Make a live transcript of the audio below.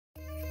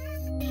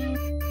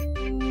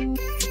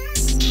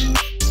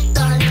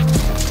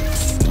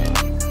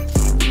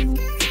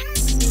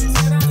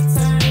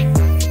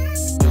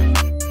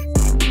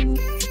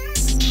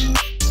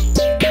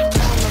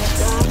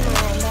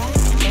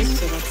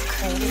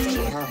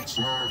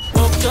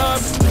Woke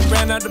up,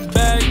 ran out the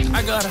bag.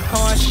 I got a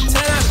horn, she 10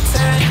 out of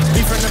 10.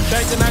 Beef from the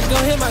back, then I go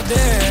hit my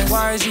dance.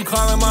 Why is you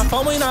calling my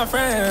phone? We not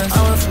friends.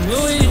 I went from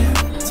Louis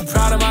to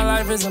proud of my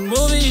life is a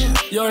movie.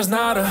 Yours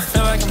not a,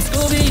 feel like I'm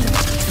Scooby.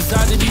 Cause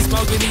I just be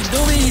smoking these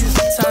doobies.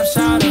 Top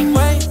shot her,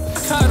 wait,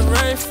 I caught a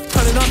rave.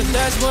 Putting on the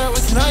dashboard,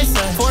 what can I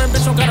say? Foreign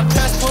bitch don't got a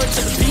passport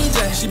to the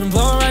PJ. She been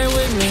blowing right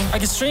with me. I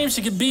can stream,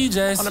 she can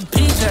BJs. On a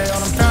PJ,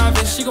 on a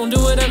private, she gon' do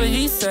whatever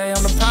he say.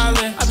 On the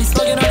pilot, I be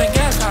smoking on the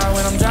gas high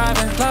when I'm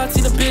driving.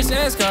 Lotsy the bitch,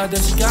 ask God,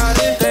 then she got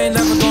it. They ain't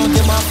never gon'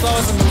 get my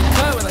flows. I'm in the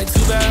cut with like 2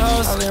 bad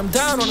hoes. I lay them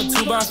down on a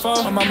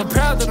 2x4. My mama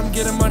proud that I'm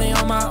getting money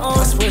on my own.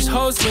 I switch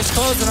hoes, switch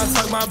clothes, and I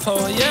tuck my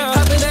pole. Yeah,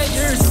 I've been 8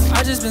 years,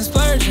 I just been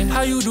splurging.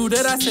 How you do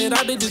that? I said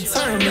I be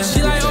determined.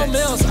 She like old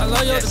meals, I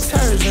love your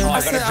detergent. I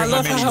said I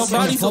love how her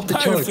body so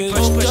perfect.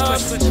 Woke up,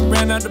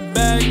 ran out the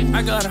bag.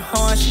 I got a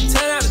horn, she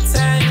 10 out of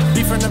 10.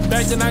 Beef from the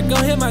back, then I go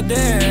hit my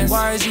dance.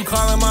 Why is you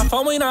calling my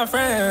phone? We not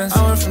friends.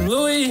 I went from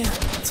Louis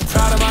to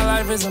proud of my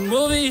life is a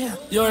movie.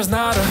 Yours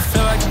not a,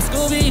 feel like I'm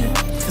Scooby.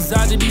 Cause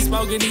I just be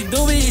smoking these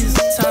doobies.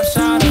 Top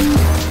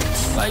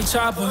shotter, like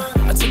Chopper.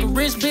 I took a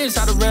rich bitch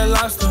out of Red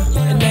Lobster.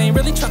 And they ain't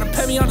really tryna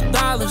pay me all the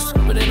dollars.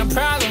 But ain't a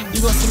problem,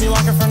 you gon' see me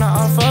walking from the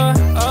offer.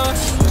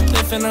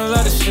 They finna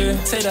love this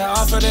shit. Take that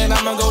offer, then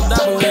I'ma go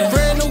double it.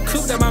 Brand new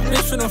coupe that my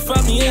bitch finna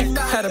fuck me in.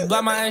 Had to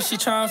block my ass, she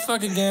tryna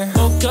fuck again.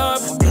 Woke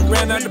up,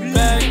 ran out the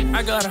bag.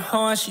 I got a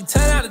horn, she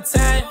 10 out of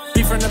 10.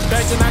 Beef from the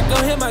back, then I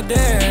go hit my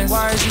dance.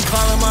 Why is you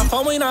calling my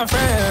phone? We not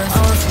friends.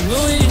 I went from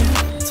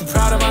Louis to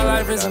proud of my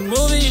life is a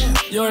movie.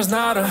 Yours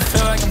not a,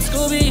 feel like I'm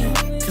Scooby.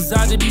 Cause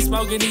I just be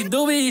smoking these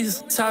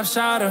doobies. Top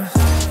shotter.